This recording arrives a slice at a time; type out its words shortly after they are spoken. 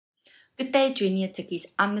Good day, Junior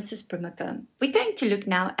Tickies. I'm Mrs. Brimacombe. We're going to look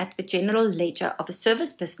now at the general ledger of a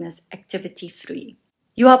service business, Activity 3.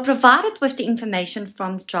 You are provided with the information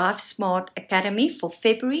from Drive Smart Academy for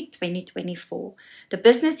February 2024. The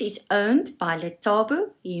business is owned by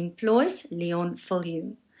Letabo. He employs Leon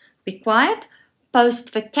Viljoen. Required: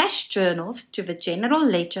 post the cash journals to the general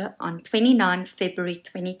ledger on 29 February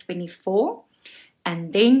 2024.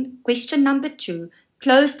 And then question number 2.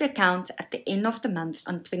 Close the account at the end of the month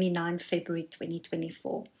on 29 February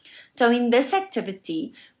 2024. So in this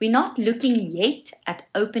activity, we're not looking yet at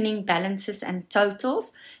opening balances and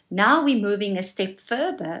totals. Now we're moving a step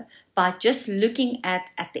further by just looking at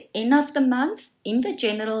the end of the month, in the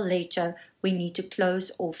general ledger, we need to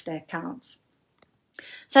close off the accounts.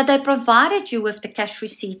 So they provided you with the cash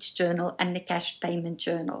receipts journal and the cash payment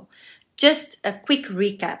journal. Just a quick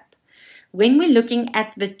recap. When we're looking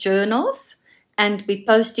at the journals, and we're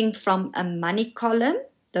posting from a money column,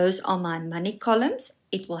 those are my money columns,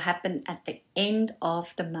 it will happen at the end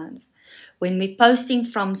of the month. When we're posting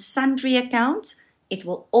from sundry accounts, it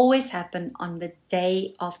will always happen on the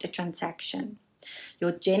day of the transaction.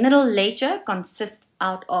 Your general ledger consists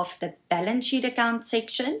out of the balance sheet account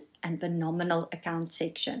section and the nominal account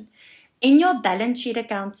section. In your balance sheet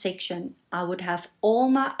account section, I would have all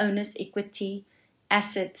my owner's equity,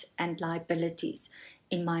 assets and liabilities.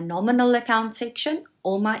 In my nominal account section,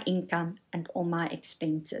 all my income and all my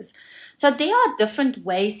expenses. So there are different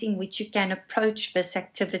ways in which you can approach this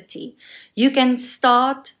activity. You can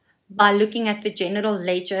start by looking at the general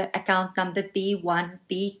ledger account number B1,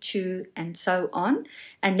 B2 and so on,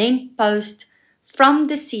 and then post from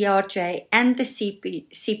the CRJ and the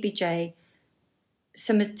CPJ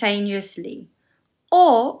simultaneously.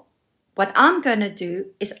 Or what I'm going to do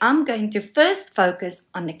is I'm going to first focus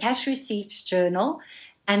on the cash receipts journal,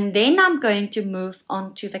 and then I'm going to move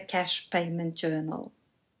on to the cash payment journal.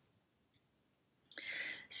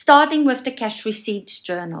 Starting with the cash receipts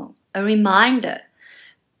journal, a reminder,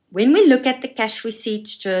 when we look at the cash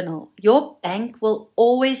receipts journal, your bank will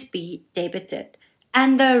always be debited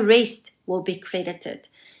and the rest will be credited.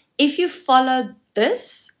 If you follow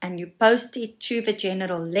this and you post it to the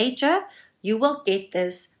general ledger, you will get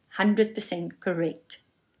this 100% correct.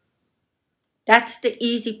 That's the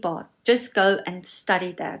easy part. Just go and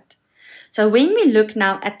study that. So when we look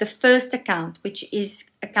now at the first account, which is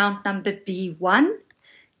account number B1,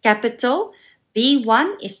 capital,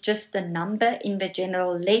 B1 is just the number in the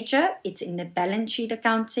general ledger. It's in the balance sheet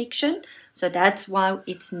account section. So that's why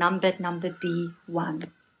it's numbered number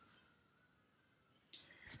B1.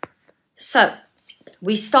 So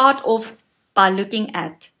we start off by looking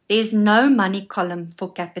at there's no money column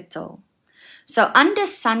for capital. So under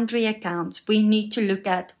sundry accounts, we need to look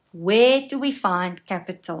at where do we find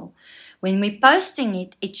capital. When we're posting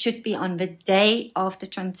it, it should be on the day of the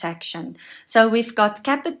transaction. So we've got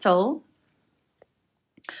capital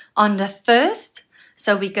on the 1st.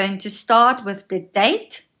 So we're going to start with the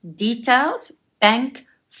date, details, bank,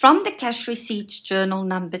 from the cash receipts journal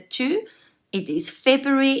number 2. It is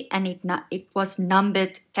February and it was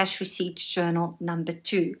numbered cash receipts journal number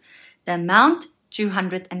 2. The amount,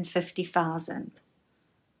 250,000.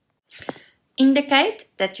 Indicate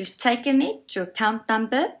that you've taken it to account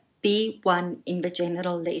number B1 in the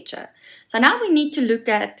general ledger. So now we need to look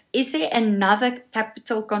at, is there another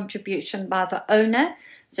capital contribution by the owner?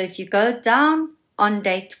 So if you go down on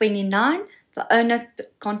day 29, the owner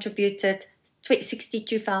contributed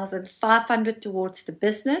 62,500 towards the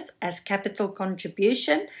business as capital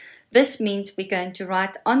contribution. This means we're going to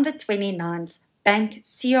write on the 29th, bank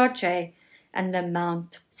CRJ and the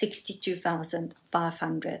amount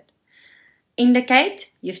 62,500.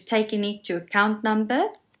 Indicate you've taken it to account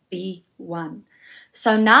number B1.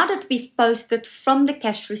 So now that we've posted from the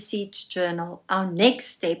cash receipts journal, our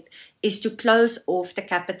next step is to close off the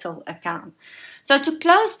capital account. So to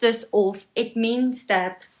close this off, it means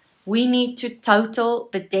that we need to total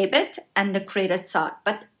the debit and the credit side.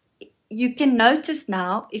 But you can notice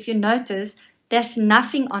now, if you notice, there's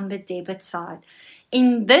nothing on the debit side.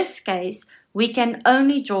 In this case, we can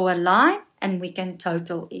only draw a line and we can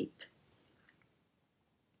total it.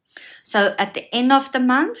 So at the end of the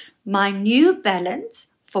month, my new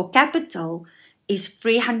balance for capital is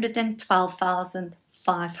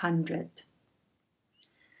 312,500.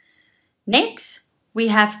 Next, we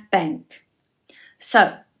have bank.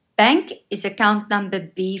 So bank is account number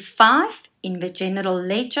B5 in the general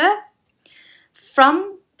ledger.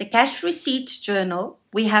 From the cash receipts journal,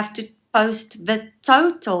 we have to post the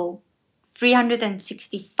total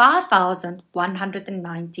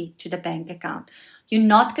 365,190 to the bank account. You're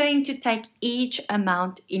not going to take each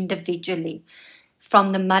amount individually. From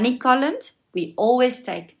the money columns, we always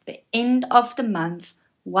take the end of the month,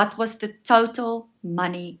 what was the total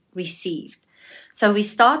money received. So we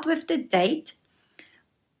start with the date,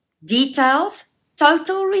 details,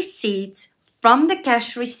 total receipts from the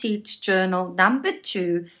cash receipts journal number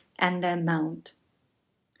 2 and the amount.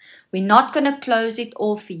 We're not going to close it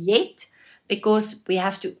off yet because we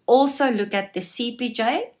have to also look at the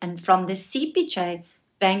CPJ, and from the CPJ,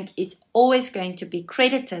 bank is always going to be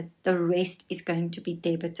credited, the rest is going to be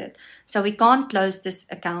debited. So we can't close this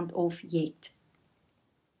account off yet.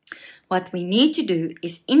 What we need to do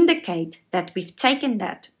is indicate that we've taken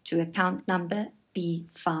that to account number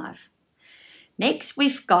B5. Next,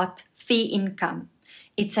 we've got fee income.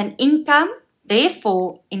 It's an income,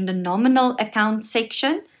 therefore, in the nominal account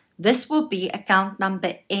section, this will be account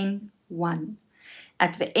number N1.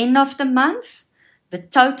 At the end of the month, the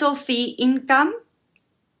total fee income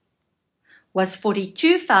was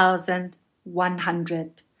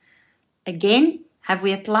 42,100. Again, have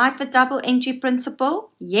we applied the double entry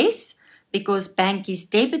principle? Yes, because bank is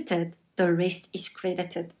debited, the rest is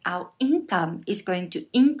credited. Our income is going to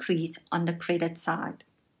increase on the credit side.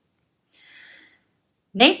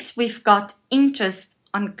 Next, we've got interest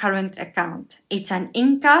on current account. It's an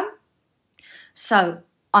income. So,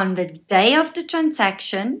 on the day of the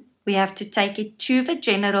transaction, we have to take it to the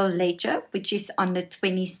general ledger, which is on the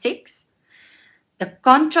 26th. The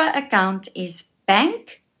contra account is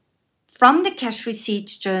bank from the cash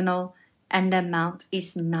receipts journal, and the amount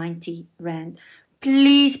is 90 Rand.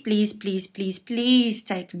 Please, please, please, please, please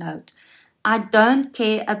take note. I don't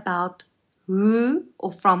care about who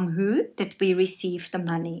or from who that we receive the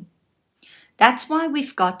money. That's why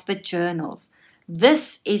we've got the journals.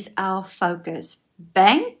 This is our focus.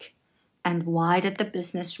 Bank, and why did the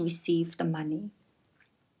business receive the money?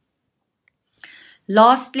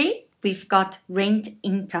 Lastly, we've got rent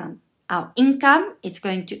income. Our income is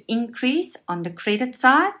going to increase on the credit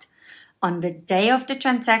side. On the day of the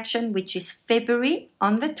transaction, which is February,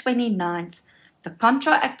 on the 29th, the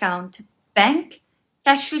contra account, bank,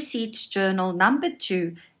 cash receipts journal number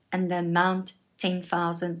 2, and the amount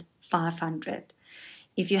 10,500.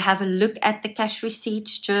 If you have a look at the cash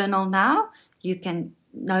receipts journal now, you can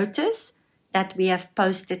notice that we have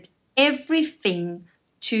posted everything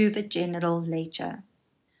to the general ledger.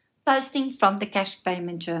 Posting from the cash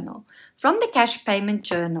payment journal. From the cash payment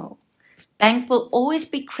journal, bank will always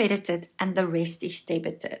be credited and the rest is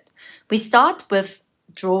debited. We start with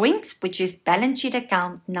drawings, which is balance sheet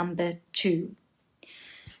account number 2.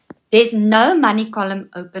 There's no money column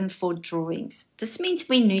open for drawings. This means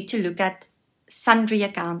we need to look at sundry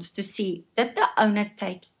accounts to see did the owner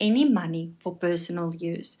take any money for personal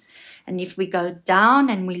use. And if we go down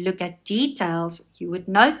and we look at details, you would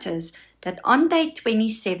notice that on day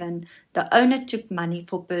 27, the owner took money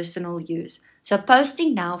for personal use. So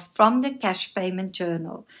posting now from the cash payment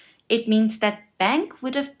journal, it means that bank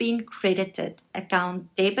would have been credited,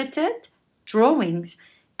 account debited, drawings,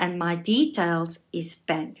 and my details is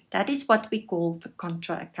bank. That is what we call the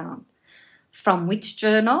contra account. From which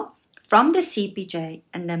journal? From the CPJ,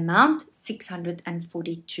 and the amount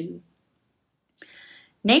 642.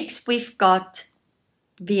 Next, we've got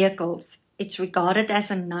vehicles. It's regarded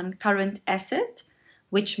as a non-current asset,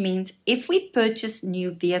 which means if we purchase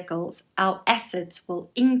new vehicles, our assets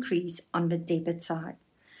will increase on the debit side.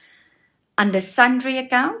 Under sundry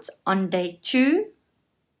accounts, on day 2,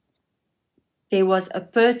 there was a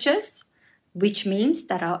purchase, which means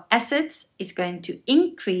that our assets is going to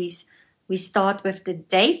increase. We start with the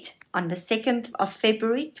date on the 2nd of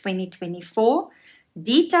February 2024.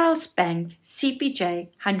 Details bank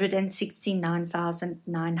CPJ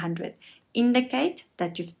 169,900. Indicate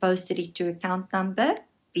that you've posted it to account number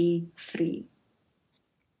B3.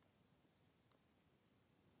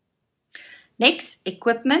 Next,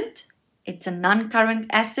 equipment. It's a non-current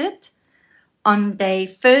asset. On day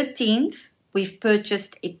 13th, we've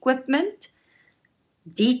purchased equipment.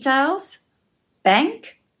 Details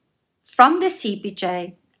bank from the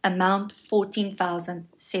CPJ, amount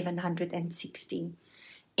 14,760.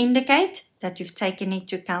 Indicate that you've taken it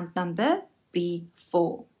to account number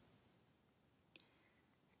B4.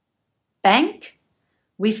 Bank,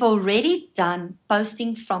 we've already done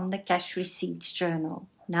posting from the cash receipts journal.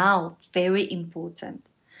 Now, very important.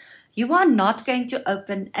 You are not going to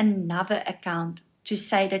open another account to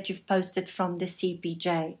say that you've posted from the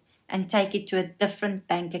CPJ and take it to a different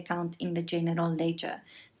bank account in the general ledger.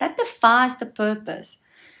 That defies the purpose.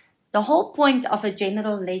 The whole point of a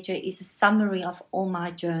general ledger is a summary of all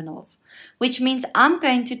my journals, which means I'm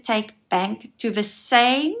going to take bank to the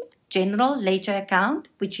same general ledger account,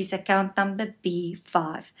 which is account number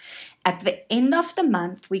B5. At the end of the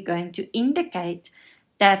month, we're going to indicate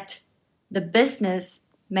that the business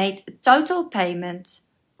made a total payment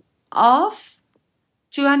of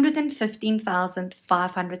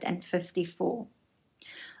 215,554.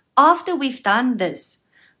 After we've done this,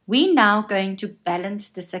 we're now going to balance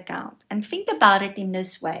this account. And think about it in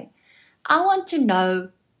this way. I want to know,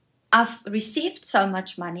 I've received so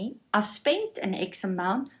much money, I've spent an X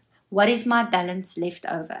amount, what is my balance left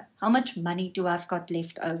over? How much money do I've got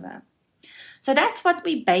left over? So that's what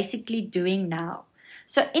we're basically doing now.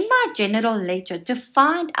 So in my general ledger, to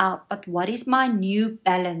find out but what is my new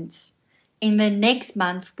balance in the next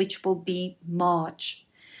month, which will be March,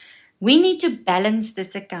 we need to balance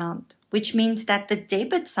this account, which means that the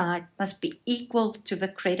debit side must be equal to the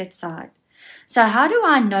credit side. So how do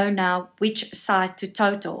I know now which side to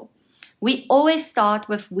total? We always start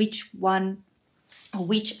with which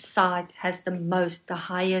side has the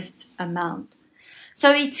highest amount.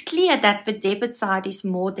 So it's clear that the debit side is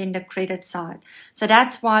more than the credit side. So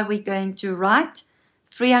that's why we're going to write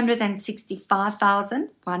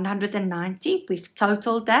 365,190. We've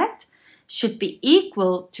totaled that. Should be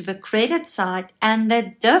equal to the credit side, and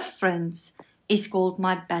the difference is called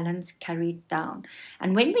my balance carried down.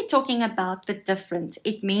 And when we're talking about the difference,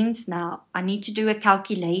 it means now I need to do a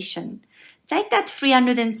calculation. Take that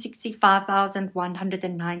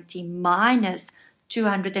 365,190 minus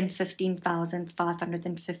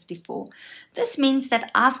 215,554. This means that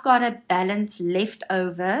I've got a balance left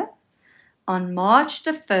over on March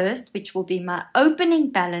the 1st, which will be my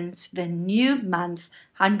opening balance, the new month,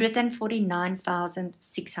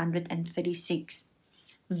 149,636.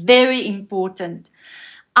 Very important.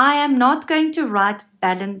 I am not going to write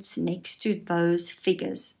balance next to those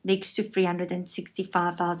figures, next to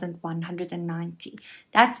 365,190.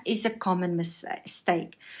 That is a common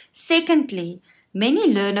mistake. Secondly,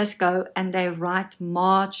 many learners go and they write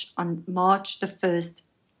March on March the 1st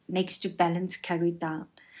next to balance carried down.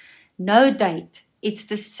 No date. It's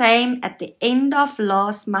the same at the end of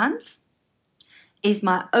last month is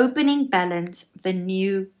my opening balance, the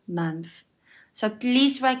new month. So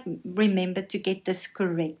please remember to get this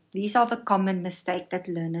correct. These are the common mistakes that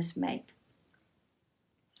learners make.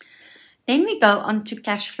 Then we go on to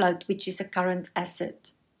cash float, which is a current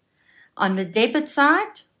asset. On the debit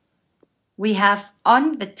side, we have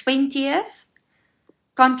on the 20th,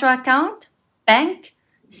 contra account, bank,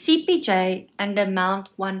 CPJ, and amount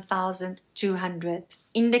 1,200.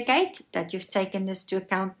 Indicate that you've taken this to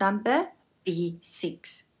account number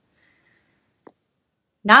B6.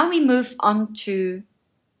 Now we move on to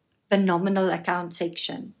the nominal account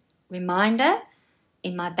section. Reminder,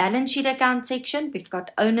 in my balance sheet account section, we've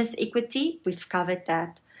got owner's equity, we've covered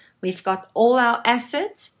that. We've got all our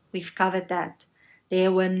assets, we've covered that.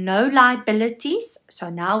 There were no liabilities, so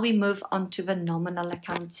now we move on to the nominal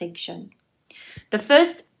account section. The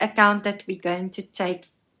first account that we're going to take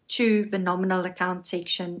to the nominal account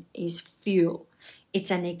section is fuel.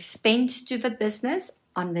 It's an expense to the business.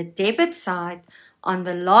 On the debit side, on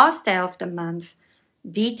the last day of the month,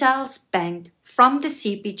 details bank from the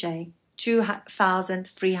CPJ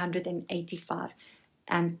 2,385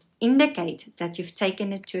 and indicate that you've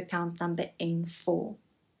taken it to account number N4.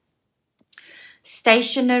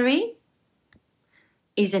 Stationery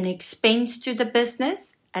is an expense to the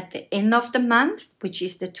business at the end of the month, which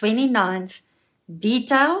is the 29th,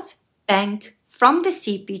 details bank from the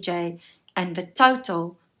CPJ and the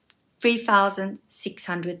total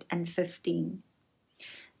 3,615.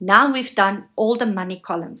 Now we've done all the money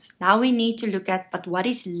columns. Now we need to look at but what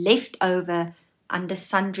is left over under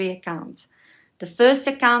sundry accounts. The first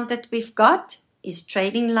account that we've got is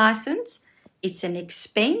trading license. It's an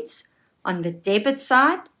expense on the debit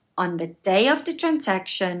side. On the day of the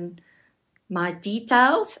transaction, my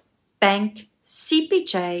details, bank,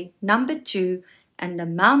 CPJ, number 2, and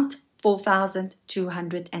amount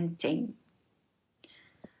 4,210.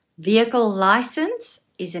 Vehicle license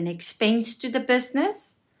is an expense to the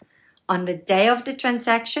business. On the day of the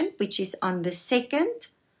transaction, which is on the 2nd,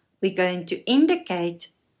 we're going to indicate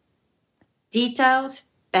details,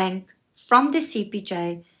 bank, from the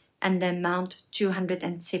CPJ, and the amount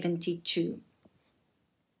 272.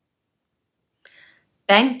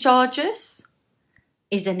 Bank charges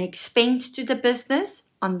is an expense to the business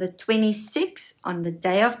on the 26th, on the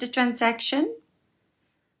day of the transaction.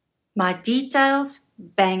 My details,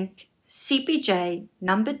 bank, CPJ,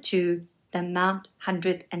 number 2, the amount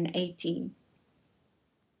 118.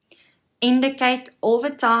 Indicate all the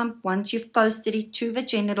time once you've posted it to the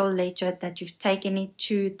general ledger that you've taken it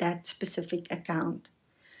to that specific account.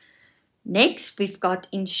 Next, we've got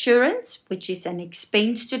insurance, which is an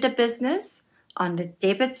expense to the business on the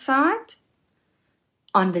debit side.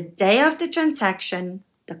 On the day of the transaction,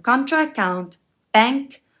 the contra account,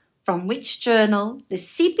 bank from which journal, the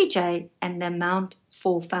CPJ, and the amount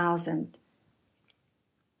 4,000.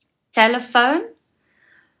 Telephone,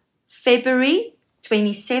 February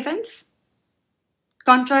 27th.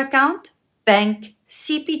 Contra account, bank,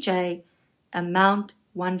 CPJ, amount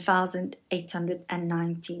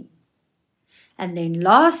 1,890. And then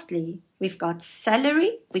lastly, we've got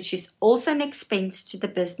salary, which is also an expense to the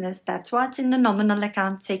business. That's why it's in the nominal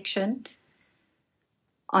account section.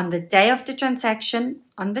 On the day of the transaction,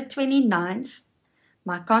 on the 29th,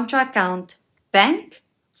 my contra account, bank,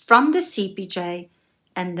 from the CPJ,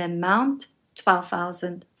 and the amount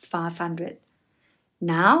 12,500.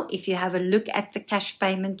 Now, if you have a look at the cash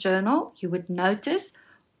payment journal, you would notice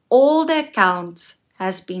all the accounts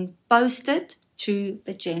has been posted to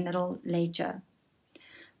the general ledger.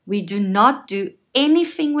 We do not do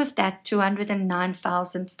anything with that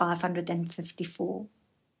 209,554.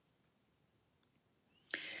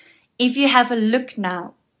 If you have a look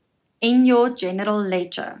now in your general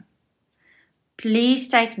ledger, please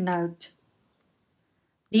take note.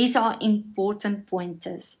 These are important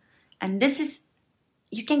pointers, and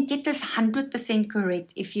you can get this 100%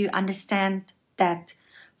 correct if you understand that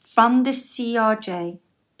from the CRJ,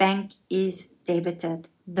 bank is debited,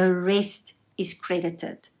 the rest is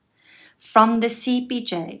credited. From the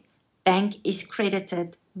CPJ, bank is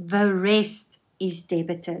credited, the rest is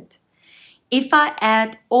debited. If I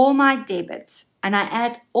add all my debits and I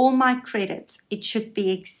add all my credits, it should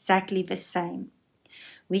be exactly the same.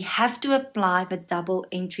 We have to apply the double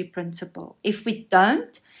entry principle. If we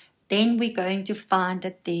don't, then we're going to find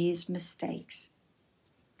that there's mistakes.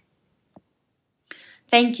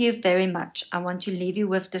 Thank you very much. I want to leave you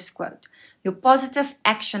with this quote. Your positive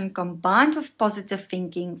action combined with positive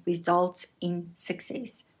thinking results in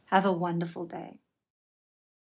success. Have a wonderful day.